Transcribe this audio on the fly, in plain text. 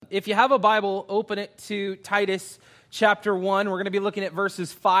If you have a Bible, open it to Titus chapter 1. We're going to be looking at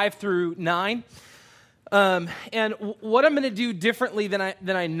verses 5 through 9. And what I'm going to do differently than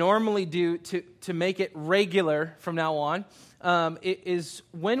I normally do to make it regular from now on is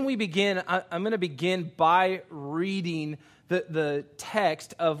when we begin, I'm going to begin by reading the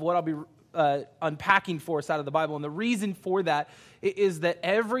text of what I'll be unpacking for us out of the Bible. And the reason for that is that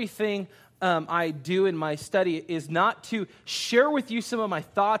everything I do in my study is not to share with you some of my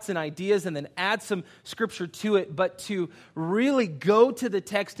thoughts and ideas and then add some scripture to it, but to really go to the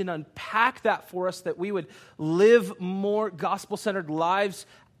text and unpack that for us, that we would live more gospel-centered lives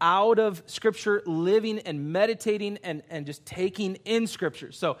out of scripture, living and meditating and just taking in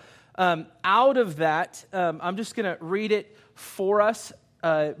scripture. So out of that, I'm just going to read it for us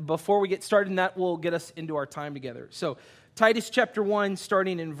before we get started, and that will get us into our time together. So Titus chapter 1,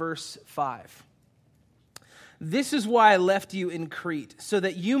 starting in verse 5. This is why I left you in Crete, so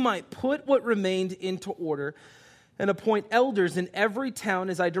that you might put what remained into order and appoint elders in every town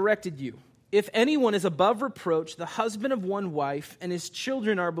as I directed you. If anyone is above reproach, the husband of one wife, and his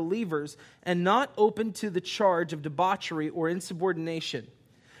children are believers, and not open to the charge of debauchery or insubordination.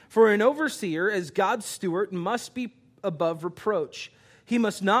 For an overseer, as God's steward, must be above reproach. He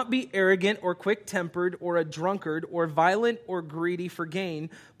must not be arrogant or quick-tempered or a drunkard or violent or greedy for gain,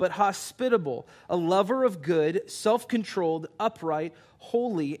 but hospitable, a lover of good, self-controlled, upright,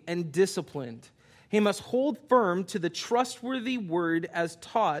 holy, and disciplined. He must hold firm to the trustworthy word as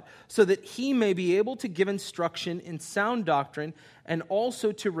taught, so that he may be able to give instruction in sound doctrine and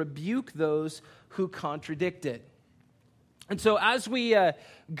also to rebuke those who contradict it. And so as we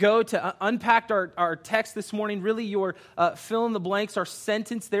go to unpack our text this morning, really your fill in the blanks, our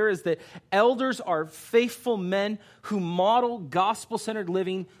sentence there is that elders are faithful men who model gospel-centered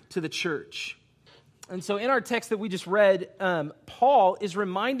living to the church. And so in our text that we just read, Paul is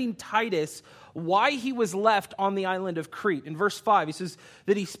reminding Titus why he was left on the island of Crete. In verse 5, he says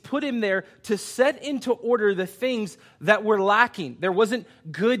that he's put him there to set into order the things that were lacking. There wasn't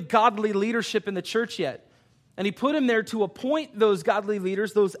good, godly leadership in the church yet. And he put him there to appoint those godly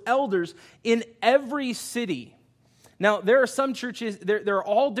leaders, those elders, in every city. Now, there are some churches, there are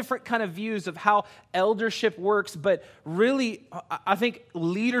all different kind of views of how eldership works, but really, I think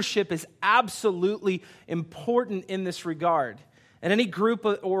leadership is absolutely important in this regard. And any group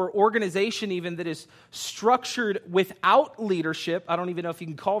or organization even that is structured without leadership, I don't even know if you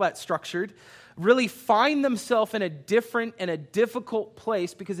can call that structured, really find themselves in a different and a difficult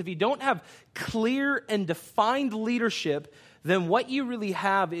place, because if you don't have clear and defined leadership, then what you really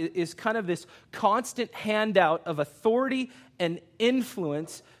have is kind of this constant handout of authority and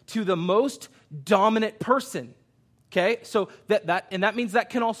influence to the most dominant person. Okay, so that means that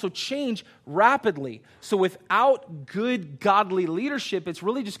can also change rapidly. So without good godly leadership, it's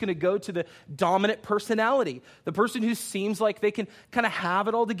really just going to go to the dominant personality, the person who seems like they can kind of have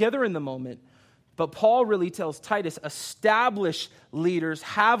it all together in the moment. But Paul really tells Titus, establish leaders,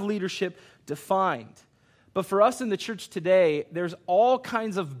 have leadership defined. But for us in the church today, there's all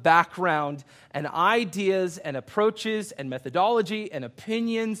kinds of background and ideas and approaches and methodology and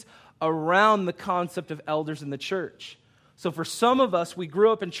opinions around the concept of elders in the church. So for some of us, we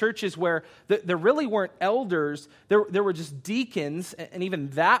grew up in churches where there really weren't elders, there were just deacons, and even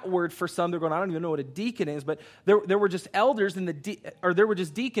that word for some, they're going, I don't even know what a deacon is, but there were just elders, or there were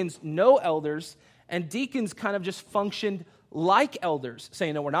just deacons, no elders, and deacons kind of just functioned like elders,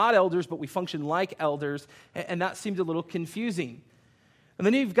 saying, no, we're not elders, but we function like elders, and that seemed a little confusing. And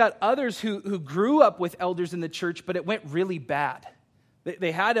then you've got others who grew up with elders in the church, but it went really bad.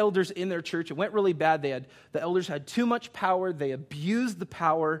 They had elders in their church. It went really bad. The elders had too much power. They abused the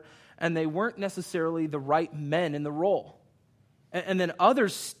power, and they weren't necessarily the right men in the role. And then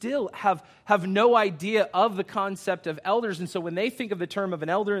others still have no idea of the concept of elders. And so when they think of the term of an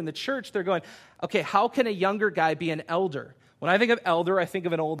elder in the church, they're going, okay, how can a younger guy be an elder? When I think of elder, I think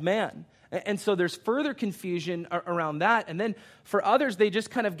of an old man. And so there's further confusion around that. And then for others, they just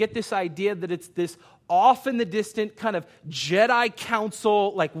kind of get this idea that it's this off in the distant kind of Jedi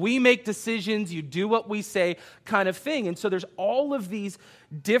council, like we make decisions, you do what we say kind of thing. And so there's all of these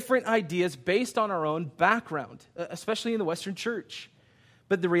different ideas based on our own background, especially in the Western church.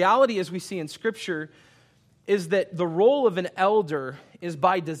 But the reality, as we see in Scripture, is that the role of an elder is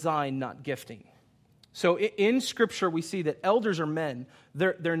by design, not gifting. So in Scripture, we see that elders are men.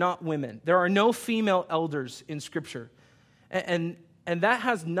 They're not women. There are no female elders in Scripture. And that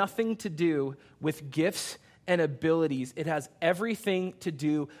has nothing to do with gifts and abilities. It has everything to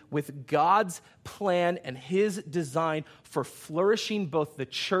do with God's plan and His design for flourishing both the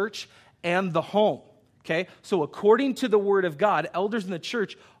church and the home. Okay? So according to the word of God, elders in the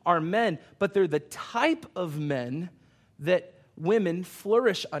church are men, but they're the type of men that women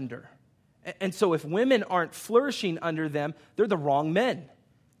flourish under. And so if women aren't flourishing under them, they're the wrong men.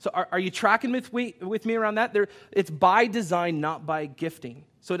 So are you tracking with me around that? It's by design, not by gifting.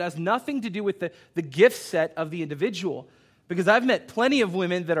 So it has nothing to do with the gift set of the individual. Because I've met plenty of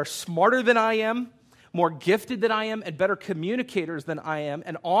women that are smarter than I am, more gifted than I am, and better communicators than I am.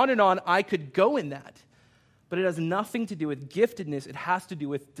 And on I could go in that. But it has nothing to do with giftedness. It has to do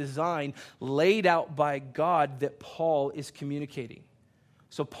with design laid out by God that Paul is communicating.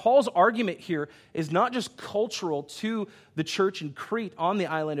 So Paul's argument here is not just cultural to the church in Crete, on the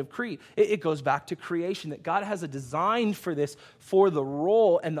island of Crete. It goes back to creation, that God has a design for this, for the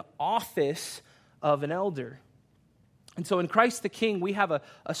role and the office of an elder. And so in Christ the King, we have a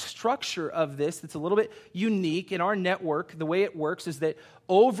structure of this that's a little bit unique. In our network, the way it works is that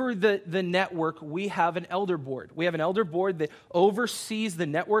over the network, we have an elder board. We have an elder board that oversees the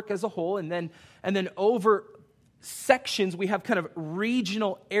network as a whole, and then over sections, we have kind of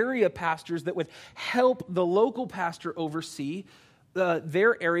regional area pastors that would help the local pastor oversee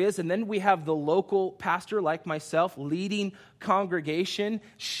their areas. And then we have the local pastor, like myself, leading congregation,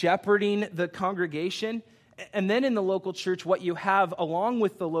 shepherding the congregation. And then in the local church, what you have along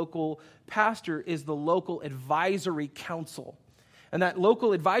with the local pastor is the local advisory council. And that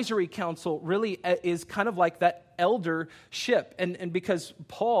local advisory council really is kind of like that eldership. And because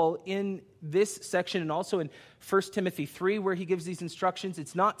Paul, in this section and also in 1 Timothy 3, where he gives these instructions,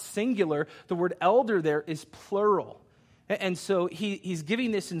 it's not singular. The word elder there is plural. And so he's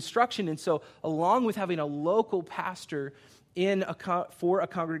giving this instruction. And so along with having a local pastor for a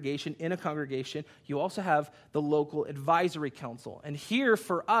congregation, in a congregation, you also have the local advisory council. And here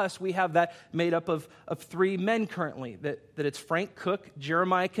for us, we have that made up of three men currently, that it's Frank Cook,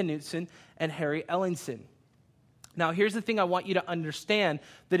 Jeremiah Knutson, and Harry Ellingson. Now, here's the thing I want you to understand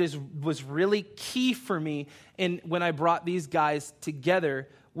that was really key for me when I brought these guys together,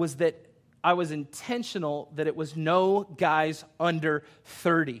 was that I was intentional that it was no guys under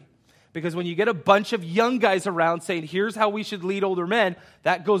 30. Because when you get a bunch of young guys around saying, here's how we should lead older men,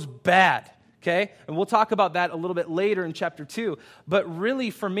 that goes bad, okay? And we'll talk about that a little bit later in chapter 2. But really,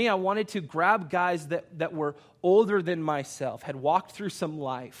 for me, I wanted to grab guys that were older than myself, had walked through some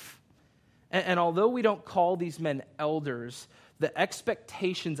life. And although we don't call these men elders, the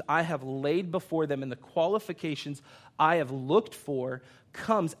expectations I have laid before them and the qualifications I have looked for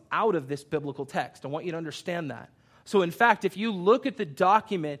comes out of this biblical text. I want you to understand that. So in fact, if you look at the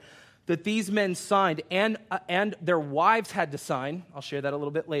document that these men signed and their wives had to sign, I'll share that a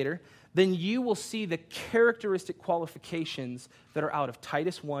little bit later, then you will see the characteristic qualifications that are out of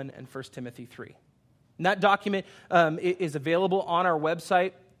Titus 1 and 1 Timothy 3. And that document is available on our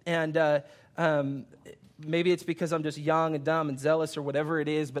website, and maybe it's because I'm just young and dumb and zealous or whatever it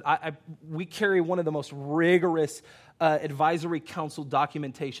is, but we carry one of the most rigorous advisory council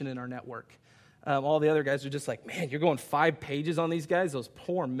documentation in our network. All the other guys are just like, man, you're going 5 pages on these guys, those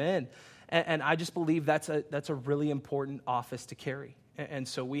poor men. And I just believe that's a really important office to carry. And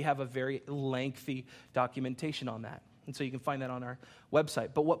so we have a very lengthy documentation on that. And so you can find that on our website.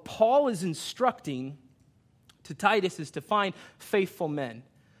 But what Paul is instructing to Titus is to find faithful men.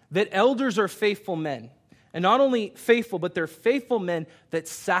 That elders are faithful men. And not only faithful, but they're faithful men that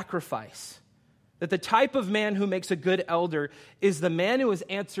sacrifice. That the type of man who makes a good elder is the man who has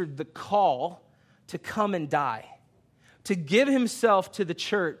answered the call to come and die, to give himself to the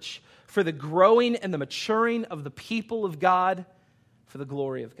church for the growing and the maturing of the people of God, for the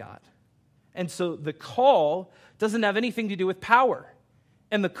glory of God. And so the call doesn't have anything to do with power,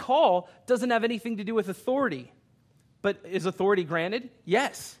 and the call doesn't have anything to do with authority. But is authority granted?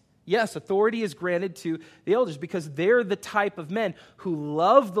 Yes. Yes, authority is granted to the elders because they're the type of men who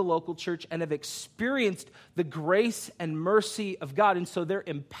love the local church and have experienced the grace and mercy of God. And so they're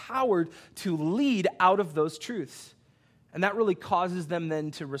empowered to lead out of those truths. And that really causes them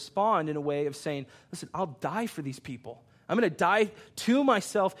then to respond in a way of saying, listen, I'll die for these people. I'm going to die to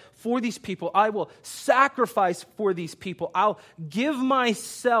myself for these people. I will sacrifice for these people. I'll give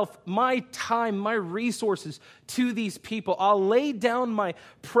myself, my time, my resources to these people. I'll lay down my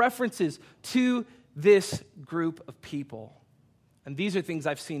preferences to this group of people. And these are things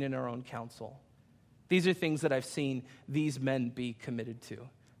I've seen in our own council. These are things that I've seen these men be committed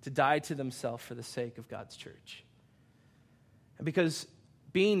to die to themselves for the sake of God's church. And because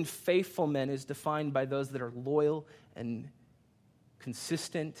being faithful men is defined by those that are loyal and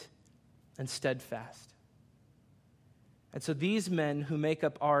consistent and steadfast. And so these men who make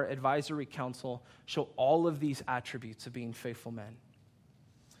up our advisory council show all of these attributes of being faithful men.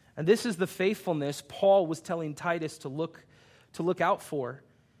 And this is the faithfulness Paul was telling Titus to look out for.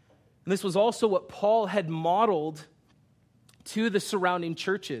 And this was also what Paul had modeled to the surrounding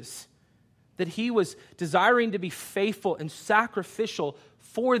churches, that he was desiring to be faithful and sacrificial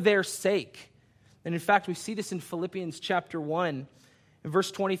for their sake. And in fact, we see this in Philippians chapter 1, in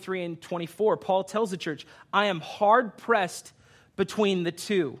verse 23 and 24. Paul tells the church, I am hard pressed between the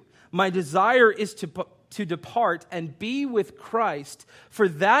two. My desire is to depart and be with Christ, for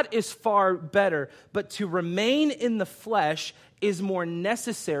that is far better. But to remain in the flesh is more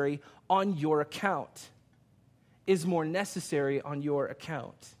necessary on your account. Is more necessary on your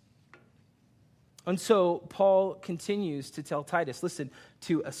account. And so Paul continues to tell Titus, listen,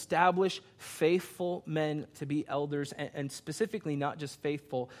 to establish faithful men to be elders, and specifically not just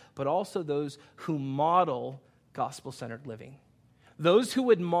faithful, but also those who model gospel-centered living. Those who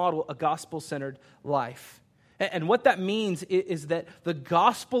would model a gospel-centered life. And what that means is that the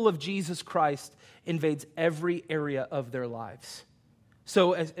gospel of Jesus Christ invades every area of their lives.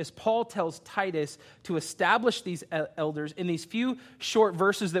 So as Paul tells Titus to establish these elders, in these few short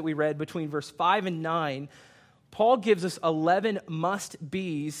verses that we read between verse 5 and 9, Paul gives us 11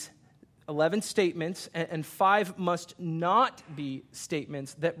 must-be's, 11 statements, and 5 must-not-be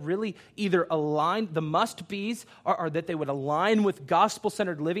statements that really either align. The must-be's are that they would align with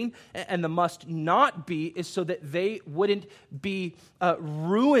gospel-centered living, and the must-not-be is so that they wouldn't be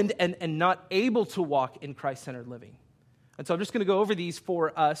ruined and not able to walk in Christ-centered living. And so I'm just going to go over these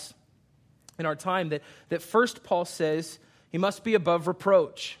for us in our time. That first, Paul says he must be above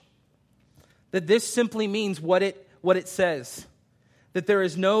reproach. That this simply means what it says. That there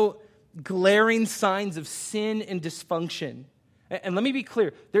is no glaring signs of sin and dysfunction. And let me be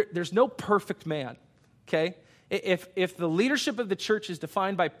clear, there's no perfect man, okay? If the leadership of the church is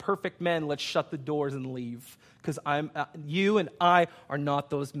defined by perfect men, let's shut the doors and leave. Because you and I are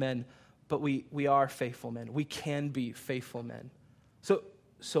not those men. But we are faithful men. We can be faithful men.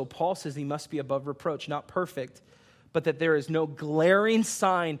 So Paul says he must be above reproach, not perfect, but that there is no glaring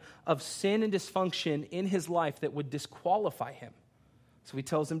sign of sin and dysfunction in his life that would disqualify him. So he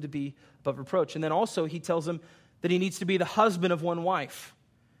tells him to be above reproach. And then also he tells him that he needs to be the husband of one wife.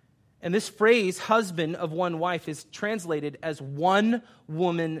 And this phrase, husband of one wife, is translated as one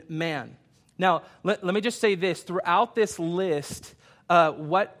woman man. Now, let me just say this. Throughout this list,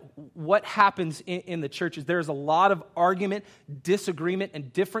 what happens in the churches, there's a lot of argument, disagreement,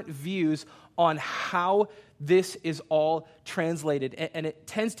 and different views on how this is all translated. And it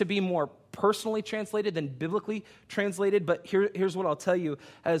tends to be more personally translated than biblically translated. But here's what I'll tell you,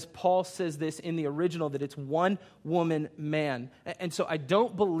 as Paul says this in the original, that it's one woman man. And so I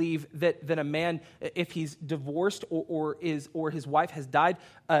don't believe that a man, if he's divorced or his wife has died,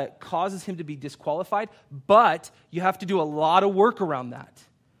 causes him to be disqualified. But you have to do a lot of work around that.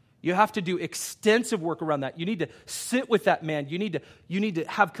 You have to do extensive work around that. You need to sit with that man. You need to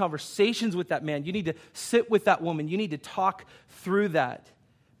have conversations with that man. You need to sit with that woman. You need to talk through that.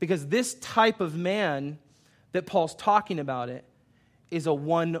 Because this type of man that Paul's talking about is a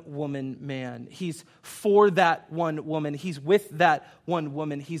one-woman man. He's for that one woman. He's with that one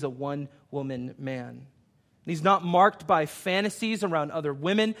woman. He's a one-woman man. He's not marked by fantasies around other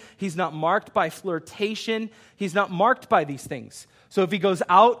women. He's not marked by flirtation. He's not marked by these things. So if he goes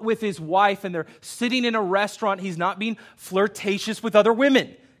out with his wife and they're sitting in a restaurant, he's not being flirtatious with other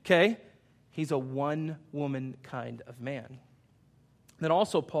women, okay? He's a one-woman kind of man. Then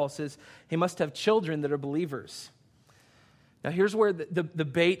also Paul says he must have children that are believers. Now here's where the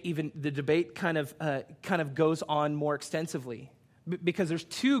debate kind of goes on more extensively. Because there's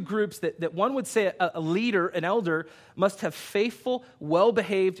two groups that one would say a leader, an elder, must have faithful,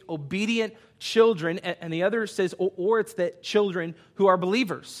 well-behaved, obedient children, and the other says, or it's that children who are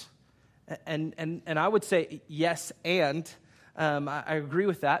believers. And I would say yes, and I agree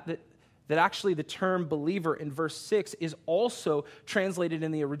with that actually the term believer in verse 6 is also translated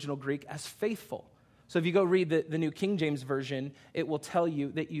in the original Greek as faithful. So if you go read the New King James Version, it will tell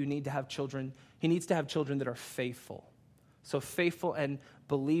you that you need to have children. He needs to have children that are faithful. So faithful and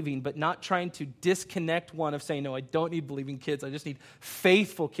believing, but not trying to disconnect one of saying, no, I don't need believing kids. I just need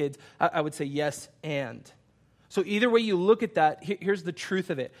faithful kids. I would say yes, and. So either way you look at that, here's the truth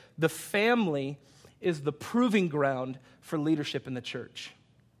of it. The family is the proving ground for leadership in the church.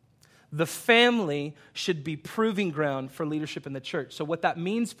 The family should be proving ground for leadership in the church. So what that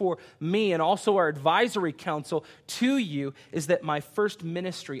means for me and also our advisory council to you is that our first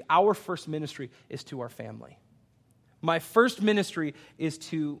ministry is to our family. My first ministry is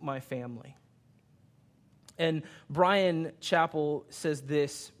to my family. And Bryan Chapell says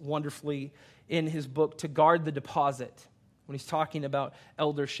this wonderfully in his book, To Guard the Deposit. when he's talking about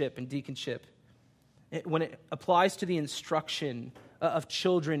eldership and deaconship, when it applies to the instruction of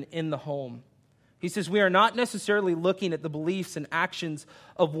children in the home. He says, we are not necessarily looking at the beliefs and actions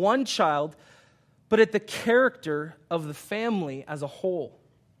of one child, but at the character of the family as a whole.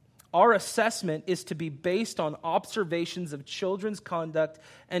 Our assessment is to be based on observations of children's conduct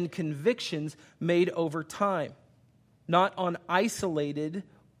and convictions made over time, not on isolated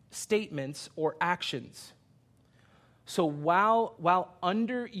statements or actions. So while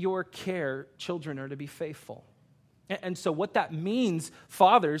under your care, children are to be faithful. And so what that means,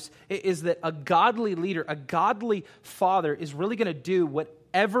 fathers, is that a godly leader, a godly father is really going to do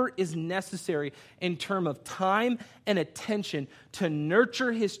whatever is necessary in terms of time and attention to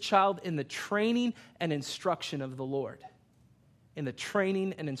nurture his child in the training and instruction of the Lord. In the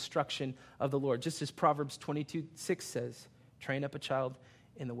training and instruction of the Lord. Just as Proverbs 22:6 says, train up a child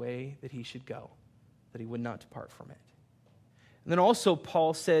in the way that he should go, that he would not depart from it. And then also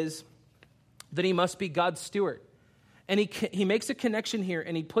Paul says that he must be God's steward. And he makes a connection here,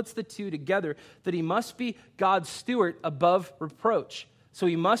 and he puts the two together, that he must be God's steward above reproach. So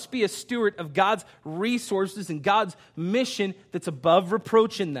he must be a steward of God's resources and God's mission that's above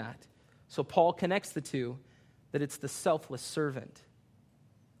reproach in that. So Paul connects the two, that it's the selfless servant.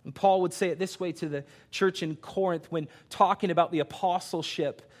 And Paul would say it this way to the church in Corinth when talking about the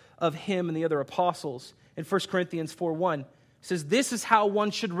apostleship of him and the other apostles. In 1 Corinthians 4:1, he says, this is how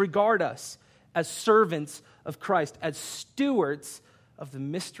one should regard us, as servants of Christ, as stewards of the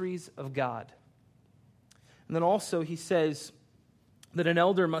mysteries of God. And then also he says that an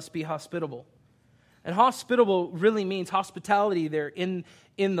elder must be hospitable. And hospitable really means, hospitality there in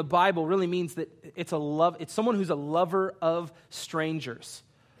the Bible really means that it's someone who's a lover of strangers.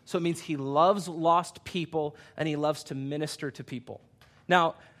 So it means he loves lost people and he loves to minister to people.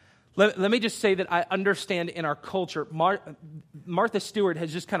 Now, let me just say that I understand in our culture, Martha Stewart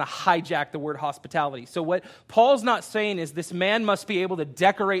has just kind of hijacked the word hospitality. So what Paul's not saying is this man must be able to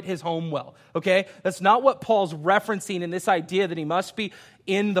decorate his home well, okay? That's not what Paul's referencing in this idea that he must be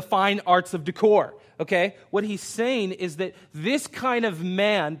in the fine arts of decor, okay? What he's saying is that this kind of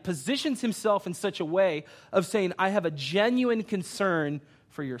man positions himself in such a way of saying, I have a genuine concern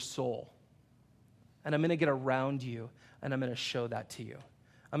for your soul. And I'm going to get around you, and I'm going to show that to you.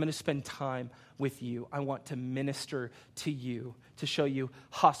 I'm going to spend time with you. I want to minister to you, to show you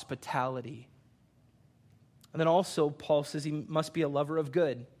hospitality. And then also, Paul says he must be a lover of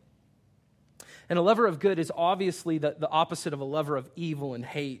good. And a lover of good is obviously the opposite of a lover of evil and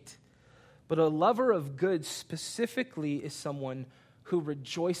hate. But a lover of good specifically is someone who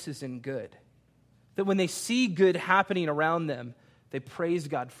rejoices in good. That when they see good happening around them, they praise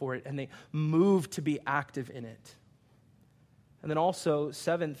God for it and they move to be active in it. And then also,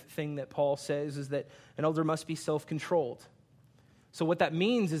 seventh thing that Paul says is that an elder must be self-controlled. So what that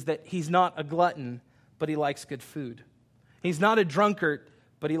means is that he's not a glutton, but he likes good food. He's not a drunkard,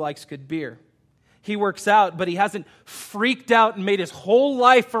 but he likes good beer. He works out, but he hasn't freaked out and made his whole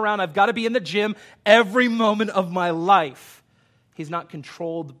life around, I've got to be in the gym every moment of my life. He's not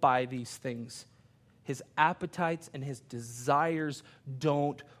controlled by these things. His appetites and his desires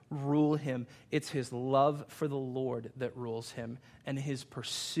don't rule him. It's his love for the Lord that rules him and his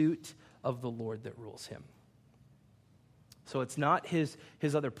pursuit of the Lord that rules him. So it's not his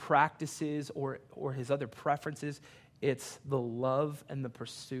other practices or his other preferences. It's the love and the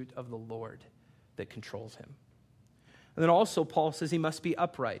pursuit of the Lord that controls him. And then also Paul says he must be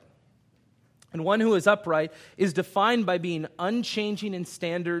upright. And one who is upright is defined by being unchanging in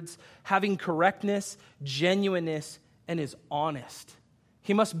standards, having correctness, genuineness, and is honest.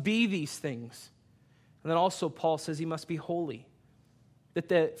 He must be these things. And then also Paul says he must be holy.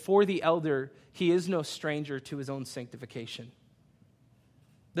 That for the elder, he is no stranger to his own sanctification.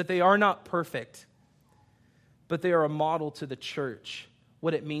 That they are not perfect, but they are a model to the church,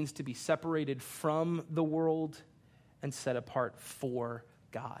 what it means to be separated from the world and set apart for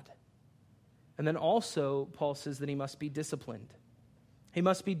God. And then also, Paul says that he must be disciplined. He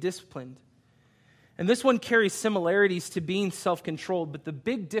must be disciplined. And this one carries similarities to being self-controlled, but the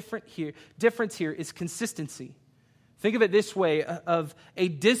big difference here is consistency. Think of it this way, of a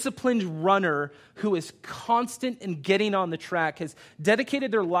disciplined runner who is constant in getting on the track, has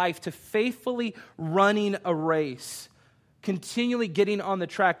dedicated their life to faithfully running a race, continually getting on the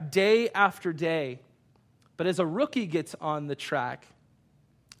track day after day. But as a rookie gets on the track,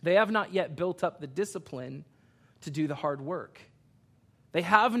 they have not yet built up the discipline to do the hard work. They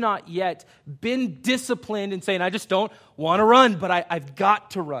have not yet been disciplined in saying, I just don't want to run, but I've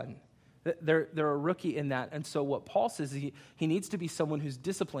got to run. They're a rookie in that. And so what Paul says is he needs to be someone who's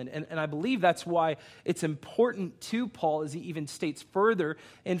disciplined. And I believe that's why it's important to Paul, as he even states further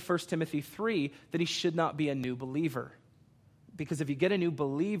in 1 Timothy 3, that he should not be a new believer. Because if you get a new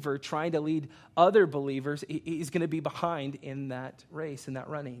believer trying to lead other believers, he's going to be behind in that race, in that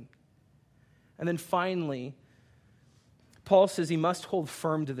running. And then finally, Paul says he must hold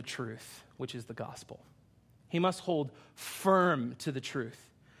firm to the truth, which is the gospel. He must hold firm to the truth.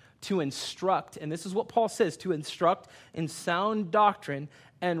 To instruct, and this is what Paul says, to instruct in sound doctrine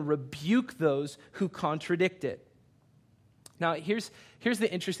and rebuke those who contradict it. Now, here's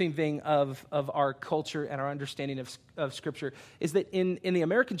the interesting thing of our culture and our understanding of Scripture, is that in the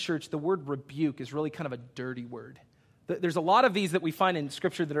American church, the word rebuke is really kind of a dirty word. There's a lot of these that we find in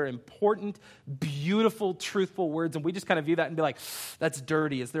Scripture that are important, beautiful, truthful words, and we just kind of view that and be like, that's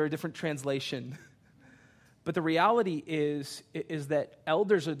dirty. Is there a different translation? But the reality is that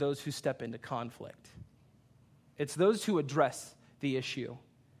elders are those who step into conflict. It's those who address the issue.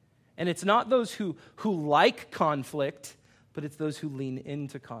 And it's not those who like conflict, but it's those who lean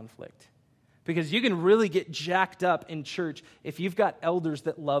into conflict. Because you can really get jacked up in church if you've got elders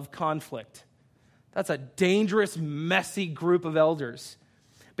that love conflict. That's a dangerous, messy group of elders.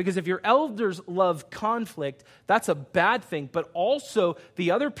 Because if your elders love conflict, that's a bad thing. But also,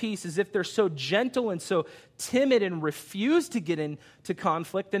 the other piece is if they're so gentle and so timid and refuse to get into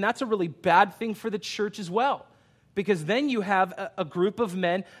conflict, then that's a really bad thing for the church as well. Because then you have a group of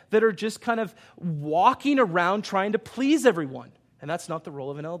men that are just kind of walking around trying to please everyone. And that's not the role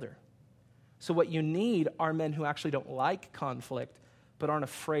of an elder. So what you need are men who actually don't like conflict, but aren't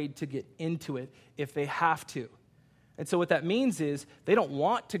afraid to get into it if they have to. And so what that means is they don't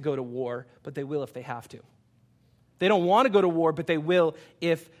want to go to war, but they will if they have to. They don't want to go to war, but they will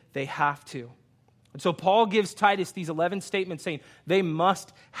if they have to. And so Paul gives Titus these 11 statements saying they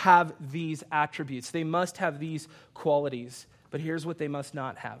must have these attributes. They must have these qualities. But here's what they must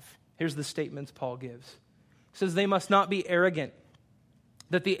not have. Here's the statements Paul gives. He says they must not be arrogant.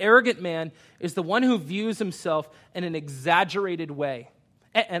 That the arrogant man is the one who views himself in an exaggerated way.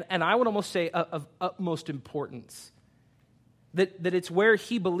 And I would almost say of utmost importance. That it's where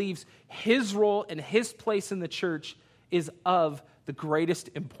he believes his role and his place in the church is of the greatest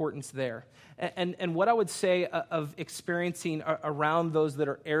importance there. And what I would say of experiencing around those that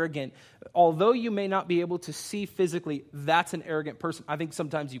are arrogant, although you may not be able to see physically that's an arrogant person, I think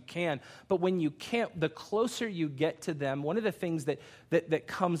sometimes you can, but when you can't, the closer you get to them, one of the things that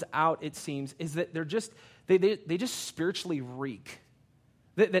comes out, it seems, is that they just spiritually reek.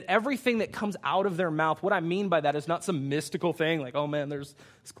 That everything that comes out of their mouth, what I mean by that is not some mystical thing like, oh man, there's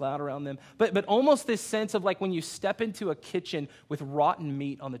this cloud around them. But almost this sense of like when you step into a kitchen with rotten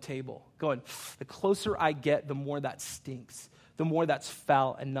meat on the table, going, the closer I get, the more that stinks, the more that's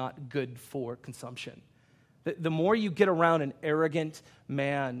foul and not good for consumption. The more you get around an arrogant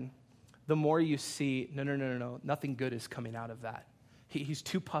man, the more you see, no, nothing good is coming out of that. He's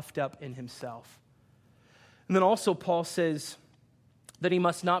too puffed up in himself. And then also Paul says that he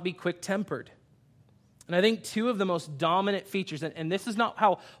must not be quick-tempered. And I think two of the most dominant features, and this is not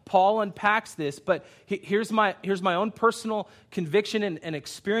how Paul unpacks this, but here's my own personal conviction and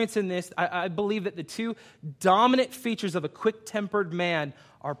experience in this. I believe that the two dominant features of a quick-tempered man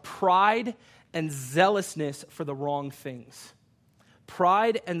are pride and zealousness for the wrong things.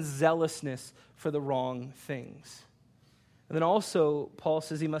 Pride and zealousness for the wrong things. And then also, Paul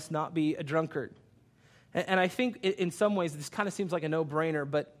says he must not be a drunkard. And I think in some ways this kind of seems like a no-brainer,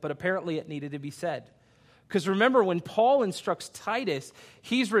 but apparently it needed to be said. Because remember, when Paul instructs Titus,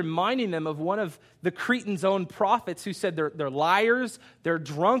 he's reminding them of one of the Cretans' own prophets who said they're liars, they're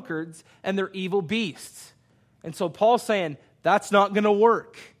drunkards, and they're evil beasts. And so Paul's saying, that's not going to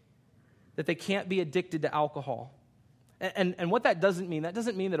work, that they can't be addicted to alcohol. And what that doesn't mean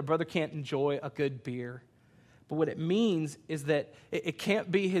that a brother can't enjoy a good beer. But what it means is that it can't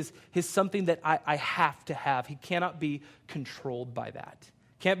be his something that I have to have. He cannot be controlled by that.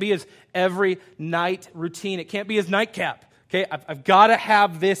 Can't be his every night routine. It can't be his nightcap. Okay, I've got to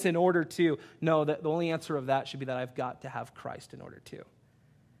have this in order to. No, the only answer of that should be that I've got to have Christ in order to.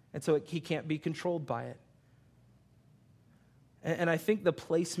 And so he can't be controlled by it. And I think the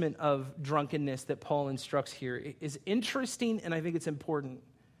placement of drunkenness that Paul instructs here is interesting, and I think it's important.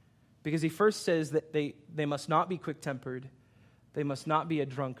 Because he first says that they must not be quick-tempered, they must not be a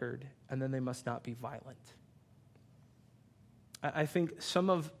drunkard, and then they must not be violent. I think some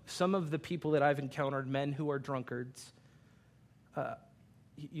of the people that I've encountered, men who are drunkards,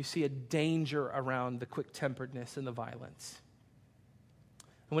 you see a danger around the quick-temperedness and the violence.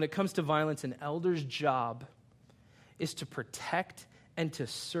 And when it comes to violence, an elder's job is to protect and to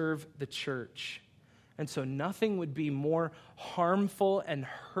serve the church. And so nothing would be more harmful and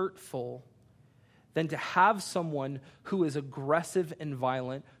hurtful than to have someone who is aggressive and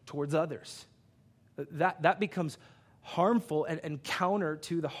violent towards others. That becomes harmful and counter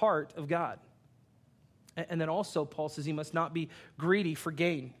to the heart of God. And then also, Paul says he must not be greedy for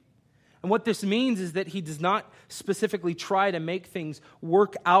gain. And what this means is that he does not specifically try to make things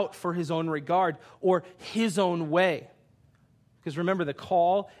work out for his own regard or his own way. Because remember, the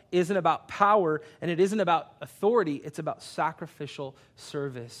call isn't about power and it isn't about authority. It's about sacrificial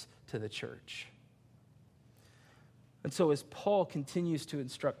service to the church. And so as Paul continues to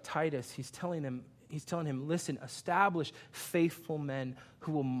instruct Titus, he's telling him, listen, establish faithful men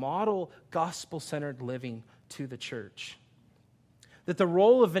who will model gospel-centered living to the church. That the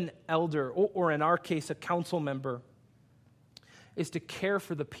role of an elder, or in our case, a council member, is to care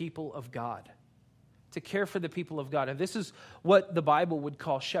for the people of God. To care for the people of God. And this is what the Bible would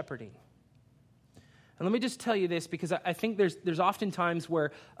call shepherding. And let me just tell you this, because I think there's often times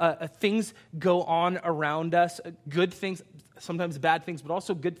where things go on around us, good things, sometimes bad things, but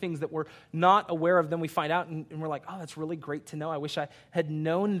also good things that we're not aware of. Then we find out and we're like, oh, that's really great to know. I wish I had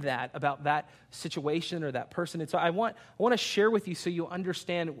known that about that situation or that person. And so I want to share with you so you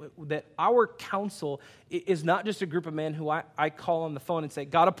understand that our council is not just a group of men who I call on the phone and say,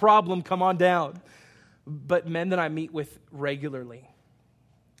 got a problem, come on down. But men that I meet with regularly.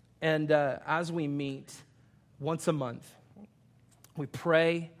 And as we meet once a month, we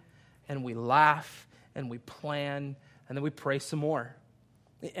pray and we laugh and we plan and then we pray some more.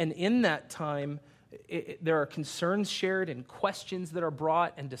 And in that time, there are concerns shared and questions that are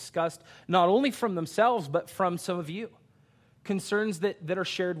brought and discussed, not only from themselves, but from some of you. Concerns that are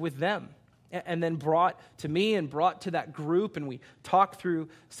shared with them and then brought to me and brought to that group, and we talk through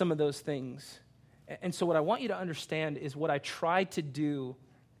some of those things. And so what I want you to understand is what I try to do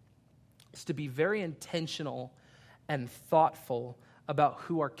is to be very intentional and thoughtful about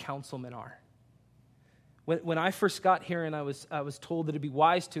who our councilmen are. When I first got here and I was told that it'd be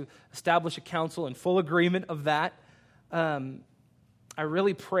wise to establish a council, in full agreement of that, I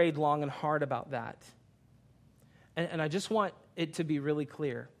really prayed long and hard about that. And I just want it to be really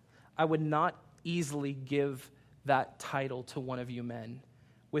clear. I would not easily give that title to one of you men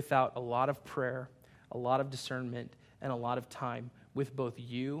without a lot of prayer, a lot of discernment, and a lot of time with both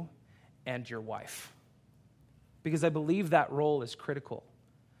you and your wife. Because I believe that role is critical.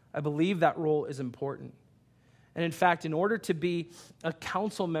 I believe that role is important. And in fact, in order to be a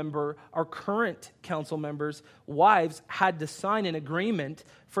council member, our current council members' wives had to sign an agreement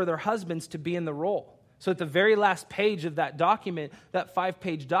for their husbands to be in the role. So at the very last page of that document, that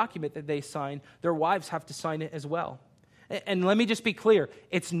 5-page document that they sign, their wives have to sign it as well. And let me just be clear,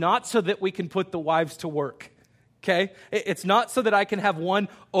 it's not so that we can put the wives to work. Okay? It's not so that I can have one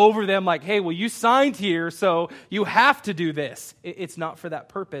over them like, hey, well, you signed here, so you have to do this. It's not for that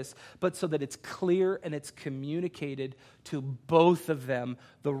purpose, but so that it's clear and it's communicated to both of them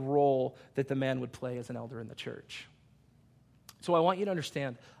the role that the man would play as an elder in the church. So I want you to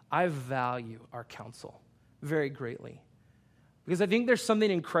understand, I value our counsel very greatly. Because I think there's something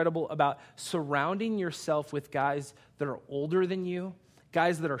incredible about surrounding yourself with guys that are older than you,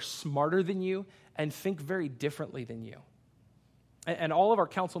 guys that are smarter than you, and think very differently than you. And all of our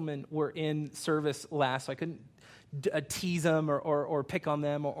councilmen were in service last, so I couldn't tease them or pick on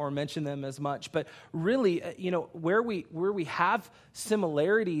them or mention them as much. But really, where we have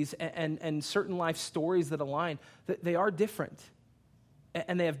similarities and certain life stories that align, they are different.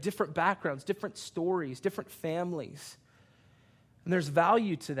 And they have different backgrounds, different stories, different families. And there's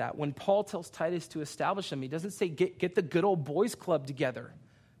value to that. When Paul tells Titus to establish them, he doesn't say get the good old boys club together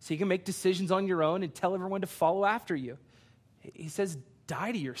so you can make decisions on your own and tell everyone to follow after you. He says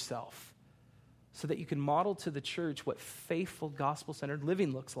die to yourself so that you can model to the church what faithful gospel-centered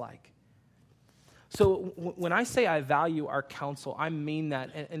living looks like. So when I say I value our counsel, I mean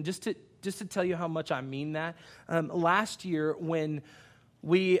that. And just to tell you how much I mean that, last year when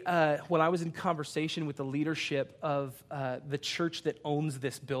I was in conversation with the leadership of the church that owns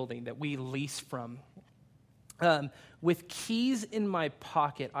this building that we lease from, with keys in my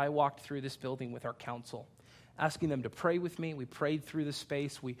pocket, I walked through this building with our council, asking them to pray with me. We prayed through the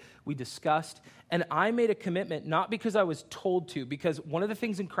space. We discussed. And I made a commitment, not because I was told to, because one of the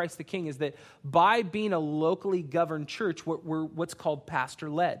things in Christ the King is that by being a locally governed church, we're what's called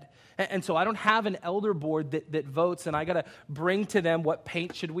pastor-led. And so I don't have an elder board that votes, and I got to bring to them what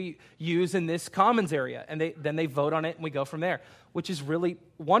paint should we use in this commons area. And then they vote on it, and we go from there, which is really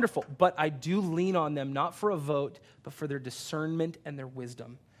wonderful. But I do lean on them, not for a vote, but for their discernment and their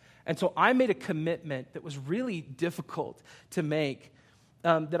wisdom. And so I made a commitment that was really difficult to make,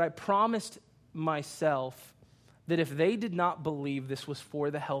 that I promised myself that if they did not believe this was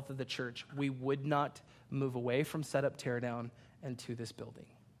for the health of the church, we would not move away from setup, tear down, and to this building.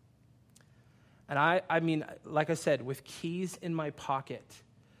 And I mean, like I said, with keys in my pocket,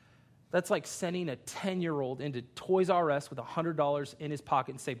 that's like sending a 10-year-old into Toys R Us with $100 in his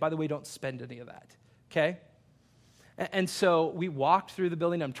pocket and say, by the way, don't spend any of that, okay? And so we walked through the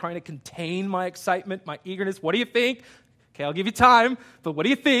building. I'm trying to contain my excitement, my eagerness. What do you think? Okay, I'll give you time, but what do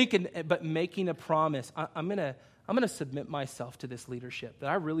you think? But making a promise, I'm gonna submit myself to this leadership that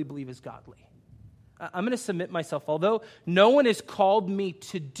I really believe is godly. I'm going to submit myself. Although no one has called me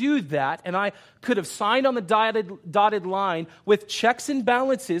to do that, and I could have signed on the dotted line with checks and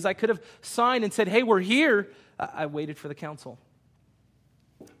balances. I could have signed and said, hey, we're here. I waited for the council.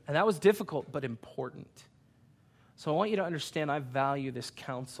 And that was difficult, but important. So I want you to understand I value this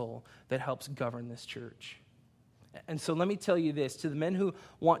council that helps govern this church. And so let me tell you this, to the men who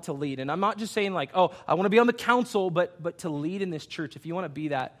want to lead, and I'm not just saying like, oh, I want to be on the council, but to lead in this church, if you want to be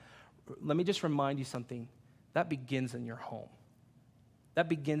that, let me just remind you something. That begins in your home. That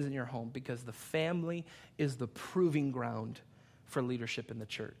begins in your home because the family is the proving ground for leadership in the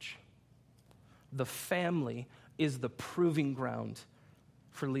church. The family is the proving ground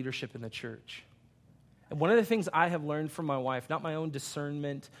for leadership in the church. And one of the things I have learned from my wife, not my own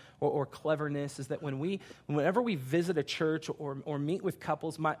discernment or cleverness, is that whenever we visit a church or meet with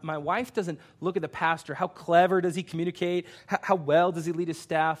couples, my wife doesn't look at the pastor. How clever does he communicate? How well does he lead his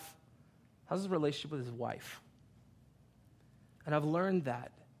staff? How's his relationship with his wife? And I've learned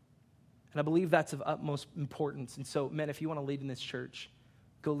that. And I believe that's of utmost importance. And so, men, if you want to lead in this church,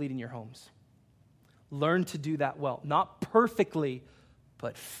 go lead in your homes. Learn to do that well. Not perfectly,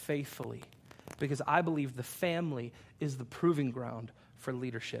 but faithfully. Because I believe the family is the proving ground for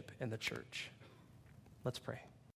leadership in the church. Let's pray.